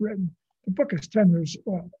papers I've written. The book is 10 years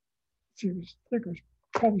old. I think it was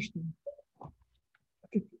published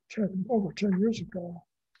over 10 years ago.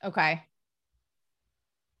 Okay.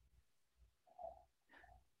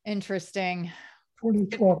 Interesting.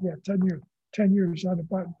 2012, yeah, 10 years on the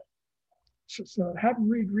button. So have them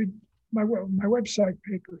read my website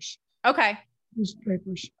papers. Okay.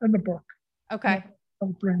 Newspapers and the book. Okay. I'll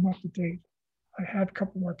bring them up to date. I have a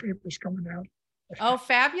couple more papers coming out. Oh,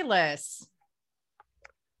 fabulous.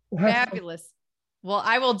 Fabulous. Well,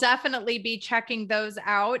 I will definitely be checking those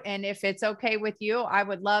out. And if it's okay with you, I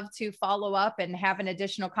would love to follow up and have an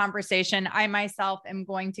additional conversation. I myself am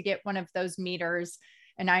going to get one of those meters,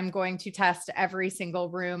 and I'm going to test every single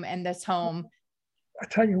room in this home. I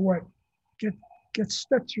tell you what, get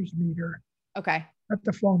Stetzer's meter. Okay. At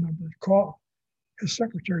the phone number, call his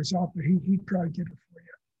secretary's office. He'd probably get it for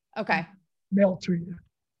you. Okay. Mail it to you.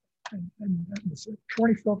 And it's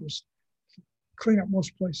 20 filters. Clean up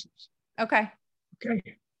most places. Okay. Okay.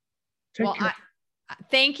 Take care.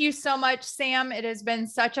 Thank you so much, Sam. It has been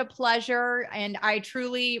such a pleasure, and I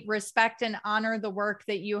truly respect and honor the work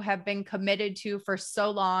that you have been committed to for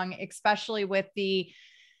so long, especially with the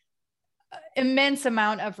immense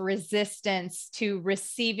amount of resistance to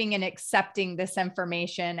receiving and accepting this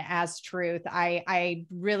information as truth. I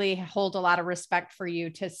really hold a lot of respect for you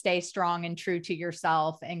to stay strong and true to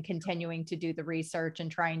yourself and continuing to do the research and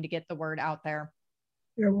trying to get the word out there.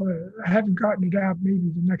 Yeah, well, I haven't gotten it out. Maybe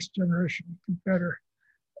the next generation will do better.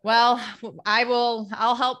 Well,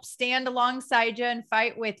 I'll help stand alongside you and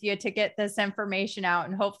fight with you to get this information out.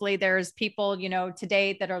 And hopefully there's people,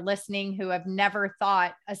 today that are listening who have never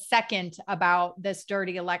thought a second about this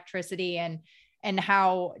dirty electricity and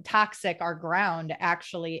how toxic our ground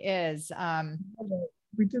actually is.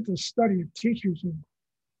 We did this study of teachers in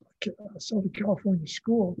Southern California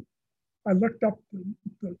school. I looked up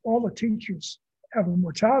all the teachers have a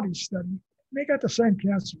mortality study. They got the same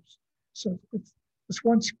cancers. So it's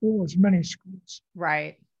one school as many schools.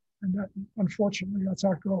 Right. And that, unfortunately, that's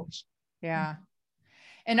how it goes. Yeah.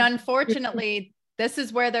 And unfortunately, this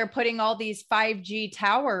is where they're putting all these 5G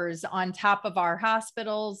towers on top of our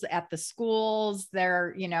hospitals, at the schools.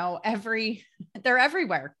 They're, they're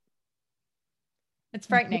everywhere. It's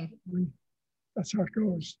frightening. That's how it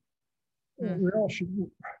goes. Mm. We all should.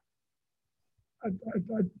 I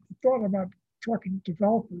thought about talking to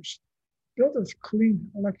developers, build a clean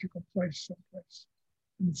electrical place someplace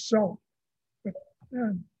and sell it. But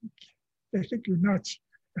man, they think you're nuts.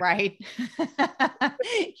 Right.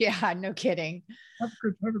 Yeah, no kidding. Have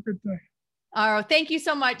a good day. Oh, thank you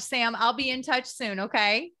so much, Sam. I'll be in touch soon.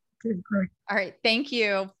 Okay. Okay, great. All right. Thank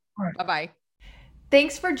you. All right. Bye-bye.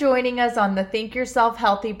 Thanks for joining us on the Think Yourself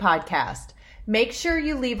Healthy podcast. Make sure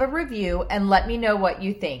you leave a review and let me know what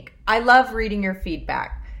you think. I love reading your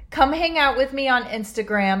feedback. Come hang out with me on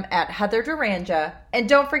Instagram at Heather Duranja, and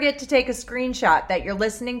don't forget to take a screenshot that you're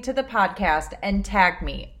listening to the podcast and tag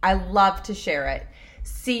me. I love to share it.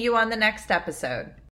 See you on the next episode.